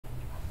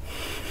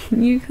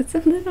You got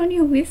something on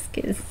your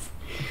whiskers.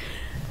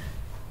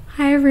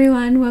 Hi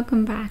everyone,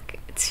 welcome back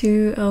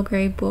to Earl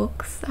Grey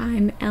Books.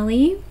 I'm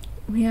Ellie.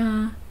 We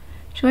are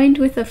joined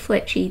with a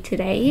Fletchie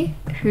today,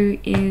 who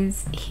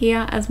is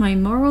here as my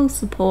moral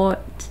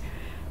support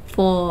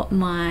for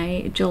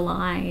my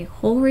July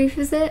haul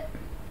revisit.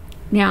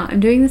 Now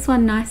I'm doing this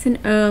one nice and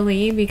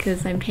early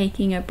because I'm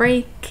taking a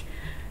break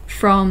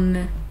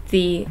from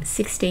the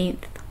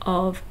 16th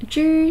of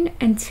June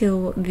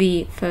until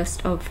the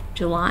 1st of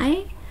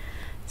July.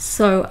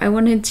 So I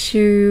wanted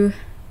to,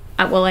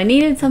 I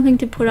needed something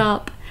to put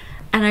up,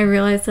 and I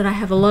realized that I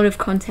have a lot of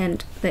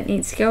content that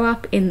needs to go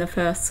up in the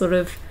first sort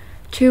of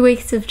 2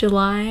 weeks of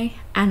July,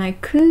 and I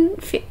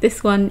couldn't fit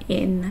this one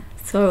in.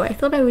 So I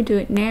thought I would do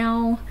it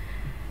now,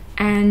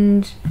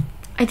 and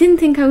I didn't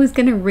think I was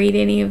going to read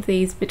any of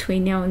these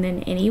between now and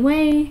then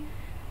anyway,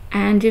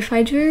 and if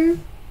I do,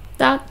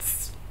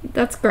 that's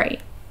great.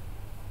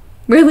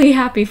 Really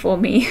happy for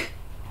me.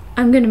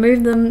 I'm going to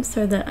move them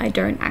so that I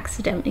don't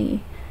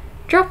accidentally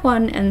drop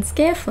one and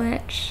scare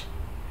Fletch,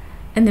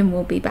 and then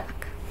we'll be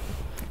back.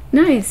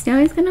 Nice, now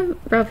he's going to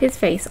rub his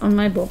face on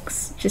my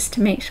books just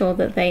to make sure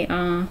that they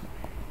are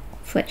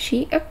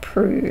Fletchie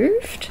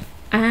approved.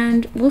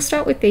 And we'll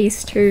start with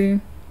these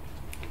two,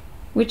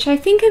 which I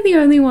think are the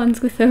only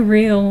ones with a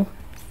real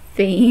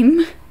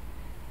theme.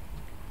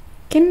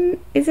 Can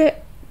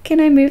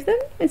I move them?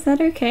 Is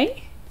that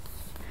okay?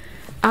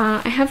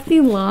 I have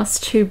the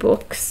last two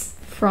books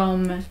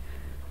from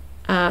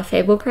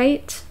Fable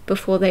Crate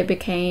before they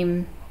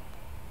became,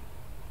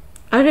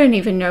 I don't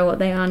even know what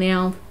they are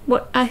now.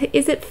 What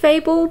is it,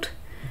 Fabled?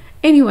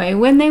 Anyway,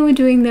 when they were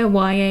doing their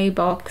YA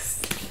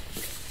box,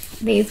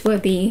 these were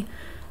the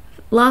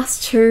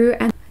last two,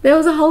 and there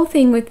was a whole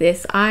thing with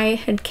this. I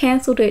had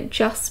cancelled it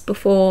just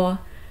before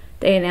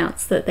they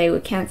announced that they were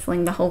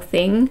cancelling the whole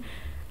thing,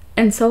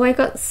 and so I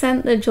got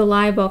sent the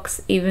July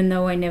box even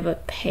though I never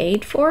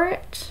paid for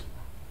it.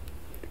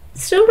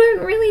 Still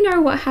don't really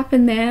know what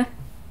happened there,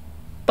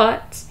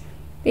 but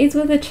these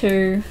were the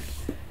two.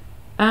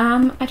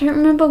 I don't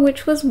remember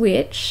which was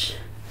which,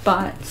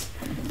 but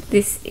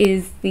this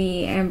is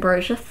the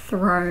Ambrosia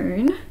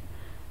Throne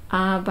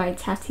by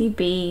Tati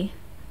B.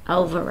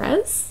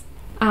 Alvarez,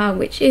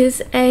 which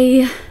is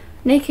a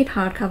naked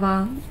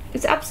hardcover.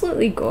 It's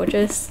absolutely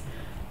gorgeous.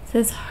 It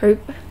says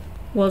 "Hope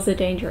was a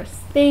dangerous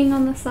thing"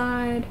 on the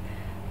side,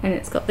 and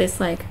it's got this,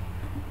 like,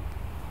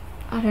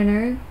 I don't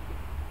know,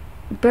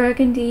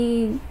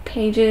 burgundy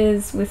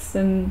pages with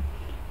some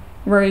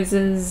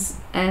roses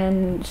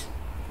and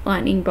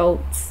lightning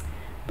bolts.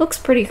 Looks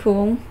pretty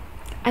cool.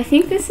 I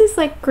think this is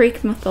like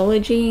Greek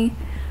mythology.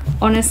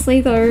 Honestly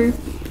though,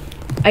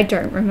 I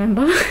don't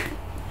remember.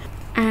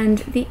 And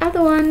the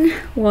other one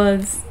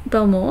was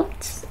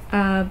Belmort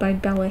by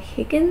Bella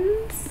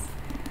Higgins,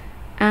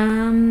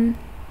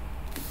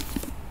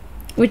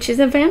 which is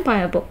a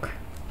vampire book.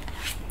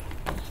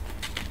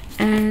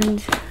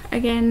 And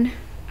again,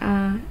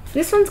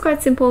 this one's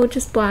quite simple,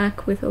 just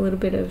black with a little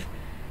bit of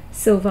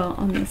silver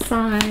on the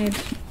side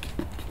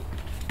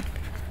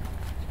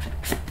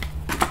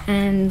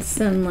and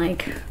some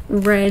like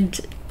red,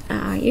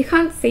 you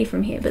can't see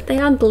from here, but they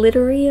are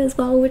glittery as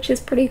well, which is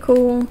pretty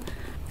cool.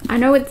 I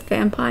know it's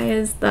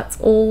vampires, that's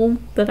all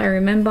that I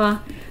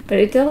remember, but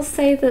it does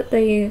say that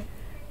the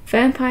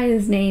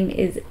vampire's name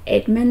is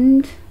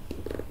Edmund,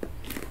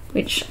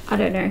 which I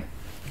don't know,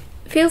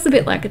 feels a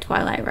bit like a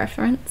Twilight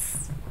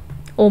reference,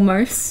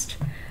 almost.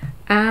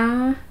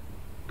 I'm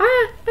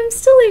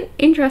still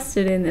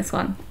interested in this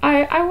one.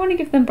 I want to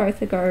give them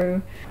both a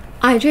go.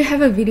 I do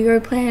have a video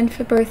planned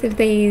for both of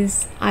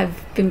these.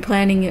 I've been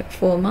planning it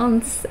for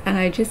months and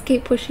I just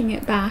keep pushing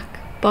it back,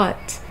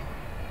 but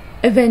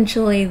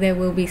eventually there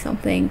will be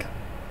something.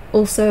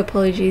 Also,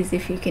 apologies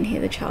if you can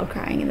hear the child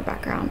crying in the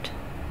background.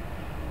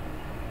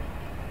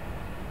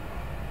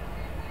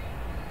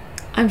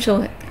 I'm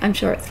sure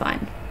it's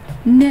fine.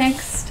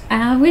 Next,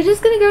 we're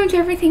just gonna go into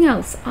everything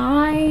else.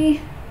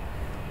 I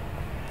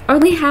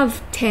only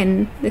have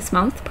 10 this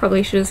month,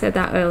 probably should have said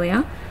that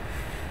earlier.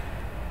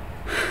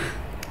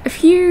 A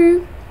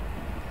few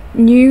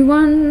new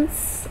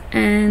ones,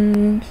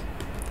 and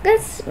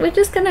we're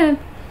just gonna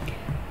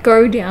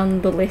go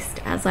down the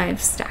list as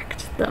I've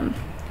stacked them.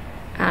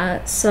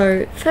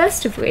 So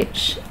first of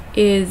which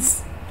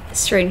is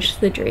Strange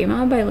the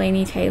Dreamer by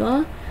Laini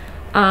Taylor.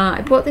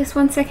 I bought this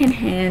one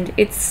secondhand.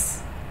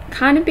 It's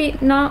kind of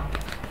beaten up.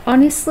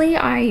 Honestly,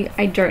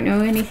 I don't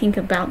know anything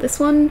about this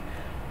one.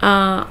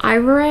 I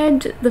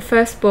read the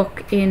first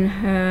book in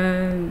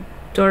her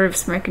Daughter of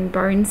Smoke and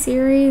Bone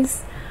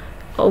series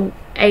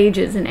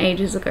ages and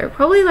ages ago,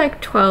 probably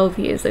like 12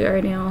 years ago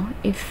now,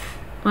 if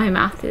my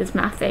math is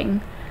mathing.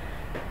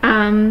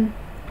 And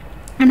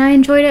I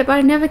enjoyed it, but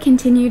I never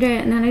continued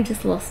it, and then I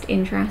just lost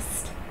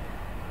interest.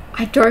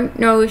 I don't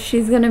know if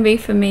she's gonna be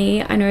for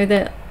me. I know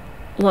that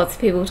lots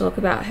of people talk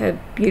about her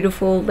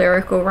beautiful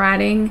lyrical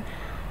writing.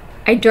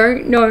 I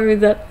don't know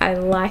that I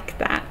like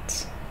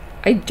that.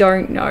 I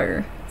don't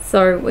know.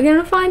 So we're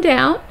gonna find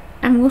out,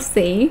 and we'll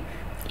see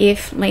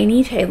if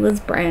Laini Taylor's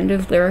brand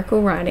of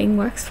lyrical writing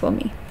works for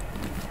me.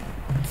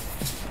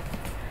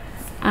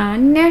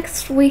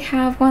 Next we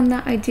have one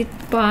that I did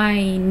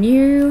buy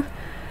new,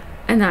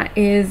 and that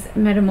is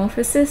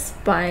Metamorphosis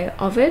by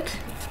Ovid.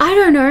 I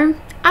don't know,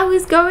 I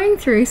was going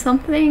through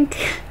something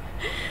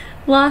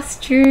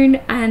last June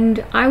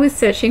and I was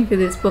searching for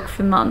this book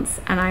for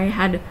months and I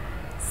had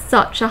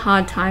such a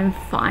hard time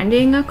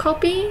finding a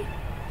copy.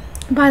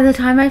 By the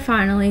time I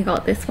finally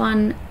got this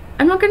one,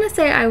 I'm not gonna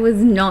say I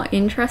was not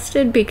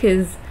interested,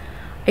 because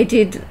I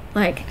did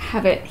like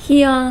have it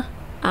here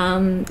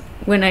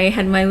when I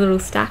had my little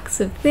stacks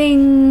of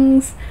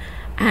things,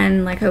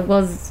 and like I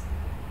was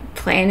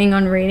planning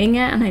on reading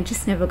it and I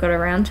just never got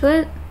around to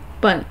it.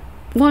 But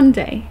one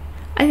day,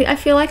 I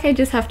feel like I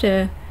just have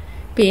to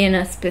be in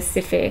a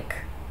specific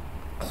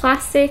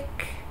classic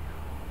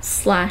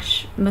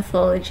 /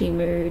 mythology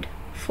mood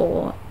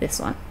for this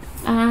one.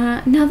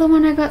 Another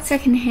one I got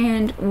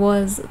secondhand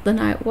was The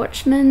Night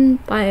Watchman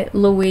by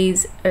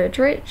Louise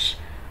Erdrich.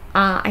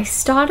 I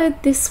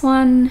started this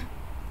one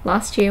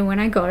last year when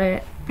I got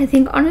it. I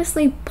think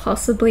honestly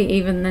possibly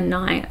even the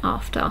night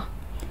after.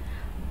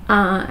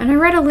 And I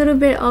read a little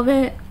bit of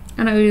it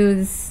and I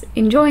was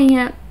enjoying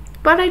it,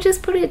 but I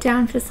just put it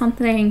down for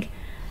something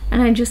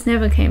and I just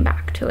never came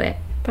back to it.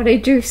 But I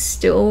do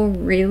still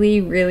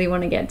really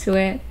want to get to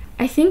it.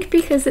 I think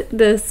because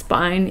the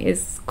spine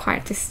is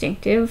quite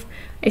distinctive.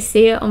 I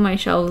see it on my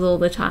shelves all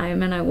the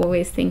time and I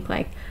always think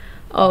like,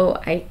 oh,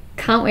 I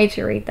can't wait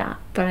to read that,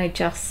 but I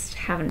just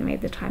haven't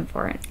made the time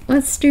for it.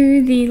 Let's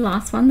do the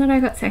last one that I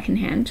got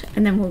secondhand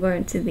and then we'll go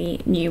into the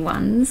new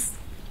ones.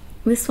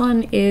 This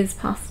one is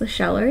Past the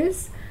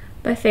Shallows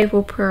by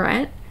Fable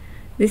Perrette.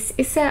 This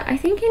is set, I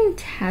think, in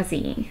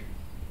Tassie,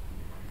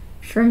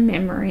 from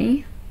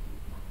memory.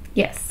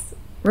 Yes,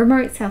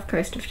 remote south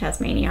coast of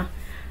Tasmania.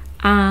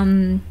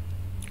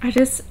 I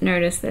just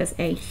noticed there's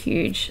a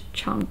huge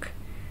chunk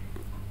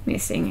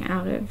missing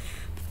out of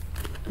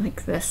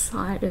like the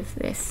side of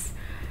this.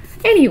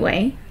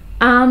 Anyway,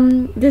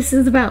 this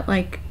is about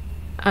like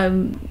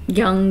a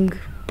young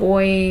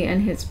boy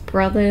and his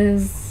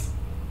brothers,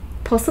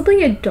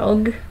 possibly a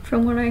dog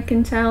from what I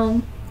can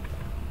tell.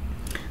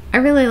 I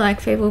really like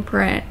Fable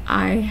Perrette.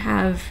 I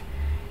have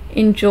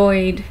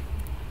enjoyed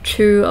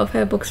 2 of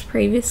her books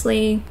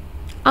previously.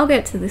 I'll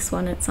get to this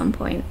one at some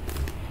point.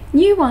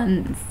 New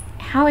ones,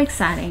 how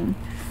exciting.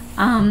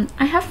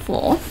 I have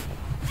 4.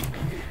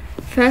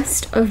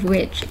 First of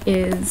which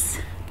is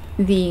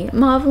The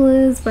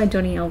Marvelers by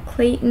Donielle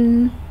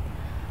Clayton.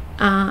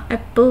 I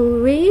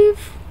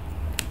believe,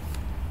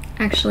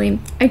 actually,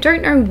 I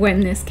don't know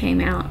when this came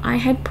out. I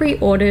had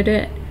pre-ordered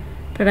it,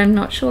 but I'm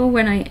not sure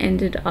when I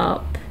ended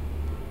up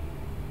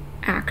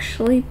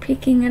actually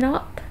picking it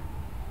up.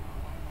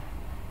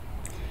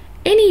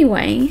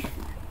 Anyway,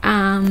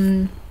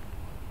 I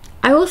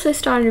also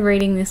started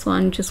reading this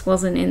one, just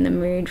wasn't in the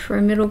mood for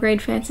a middle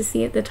grade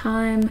fantasy at the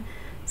time,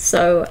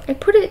 so I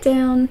put it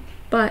down,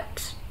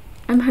 but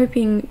I'm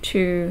hoping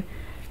to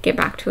get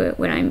back to it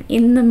when I'm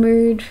in the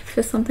mood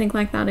for something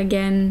like that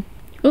again.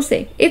 We'll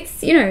see.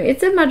 It's, you know,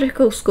 it's a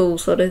magical school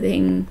sort of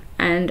thing,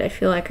 and I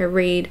feel like I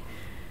read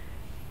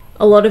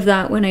a lot of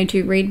that when I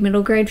do read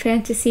middle grade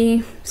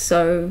fantasy,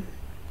 so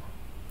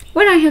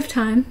when I have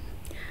time.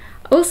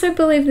 I also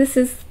believe this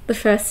is the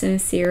first in a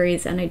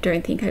series, and I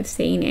don't think I've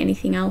seen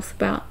anything else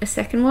about a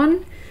second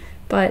one,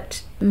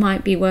 but it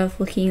might be worth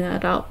looking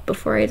that up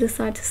before I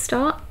decide to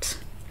start.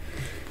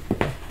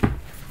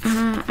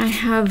 I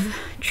have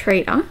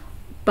Traitor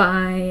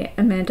by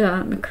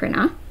Amanda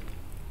McCrinna.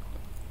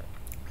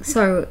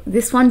 So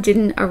this one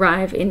didn't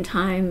arrive in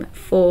time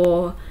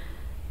for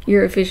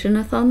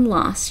Eurovision-a-thon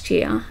last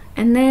year,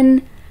 and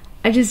then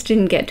I just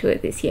didn't get to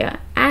it this year.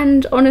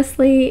 And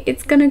honestly,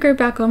 it's gonna go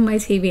back on my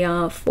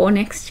TBR for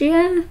next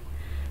year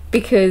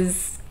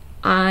because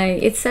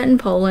it's set in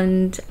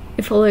Poland.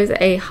 It follows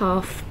a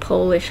half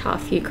Polish,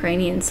 half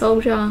Ukrainian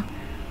soldier.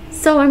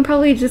 So I'm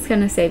probably just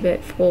gonna save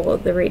it for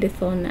the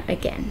readathon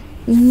again.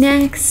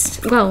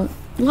 Next, well,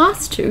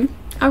 last 2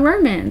 are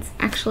romance,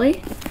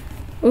 actually.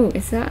 Oh,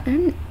 is that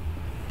an...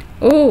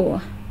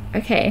 Oh,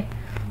 okay.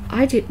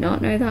 I did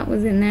not know that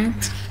was in there.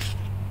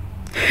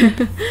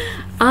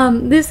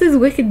 This is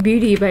Wicked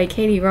Beauty by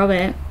Katie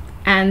Robert,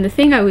 and the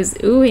thing I was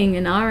oohing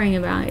and ahhing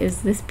about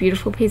is this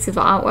beautiful piece of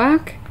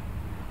artwork,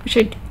 which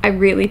I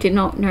really did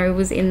not know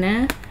was in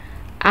there.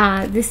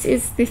 This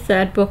is the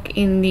 3rd book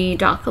in the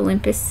Dark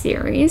Olympus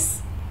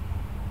series.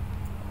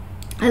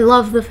 I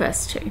love the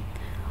first 2.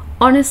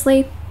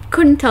 Honestly,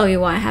 couldn't tell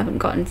you why I haven't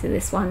gotten to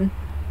this one,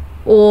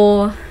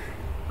 or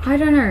I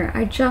don't know,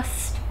 I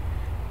guess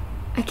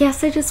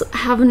I just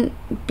haven't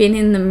been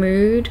in the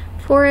mood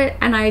for it,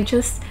 and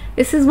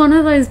this is one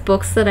of those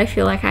books that I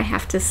feel like I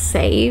have to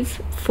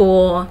save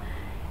for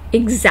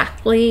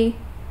exactly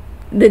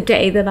the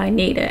day that I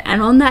need it,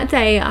 and on that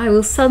day I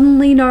will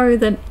suddenly know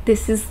that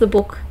this is the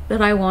book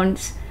that I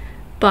want,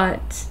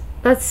 but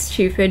that's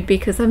stupid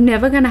because I'm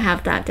never gonna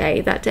have that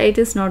day. That day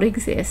does not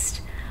exist.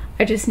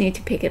 I just need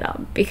to pick it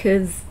up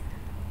because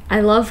I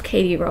love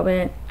Katie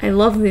Robert. I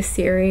love this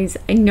series.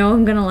 I know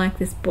I'm gonna like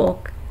this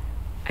book.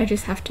 I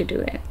just have to do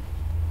it.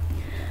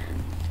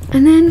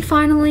 And then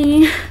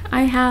finally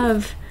I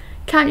have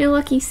Count Your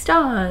Lucky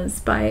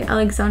Stars by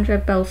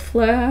Alexandra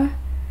Bellefleur.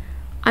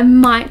 I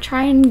might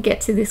try and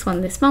get to this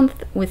one this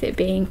month, with it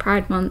being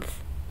Pride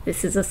Month.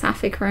 This is a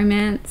sapphic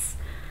romance,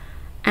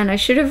 and I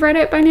should have read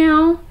it by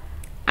now.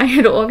 I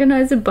had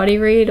organised a buddy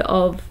read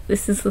of,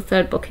 this is the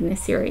third book in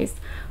this series,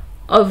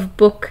 of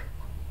book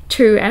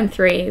 2 and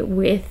 3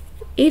 with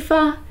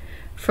Aoife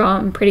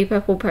from Pretty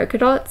Purple Polka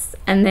Dots,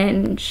 and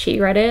then she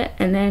read it,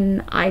 and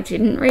then I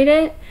didn't read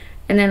it,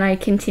 and then I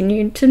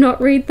continued to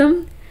not read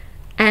them,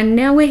 and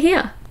now we're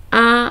here.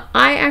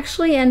 I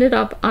actually ended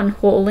up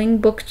unhauling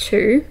book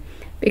 2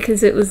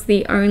 because it was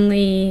the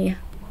only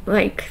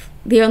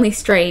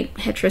straight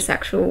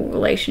heterosexual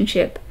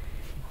relationship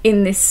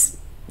in this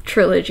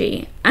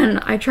trilogy, and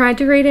I tried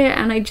to read it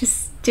and I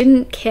just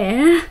didn't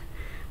care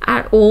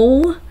at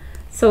all,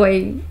 so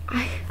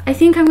I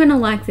think I'm gonna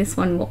like this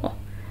one more,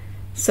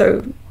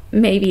 so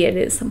maybe it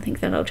is something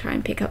that I'll try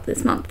and pick up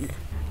this month.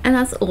 And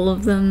that's all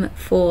of them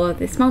for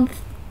this month.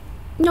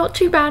 Not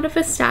too bad of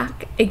a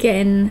stack,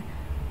 again,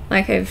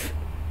 like I've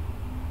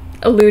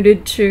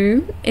alluded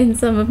to in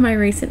some of my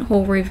recent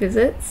haul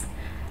revisits.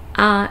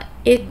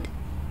 It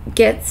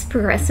gets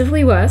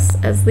progressively worse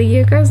as the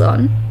year goes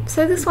on,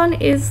 so this one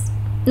is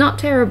not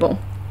terrible,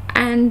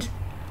 and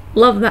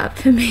love that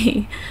for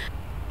me.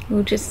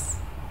 We'll just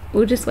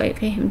wait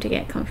for him to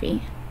get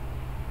comfy.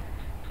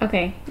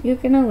 Okay, you're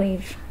gonna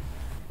leave.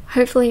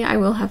 Hopefully I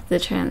will have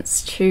the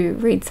chance to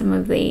read some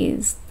of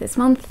these this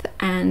month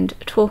and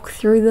talk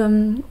through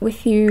them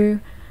with you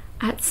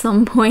at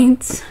some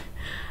point.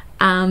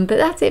 But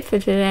that's it for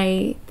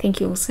today.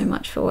 Thank you all so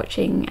much for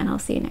watching, and I'll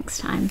see you next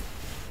time.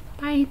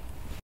 Bye.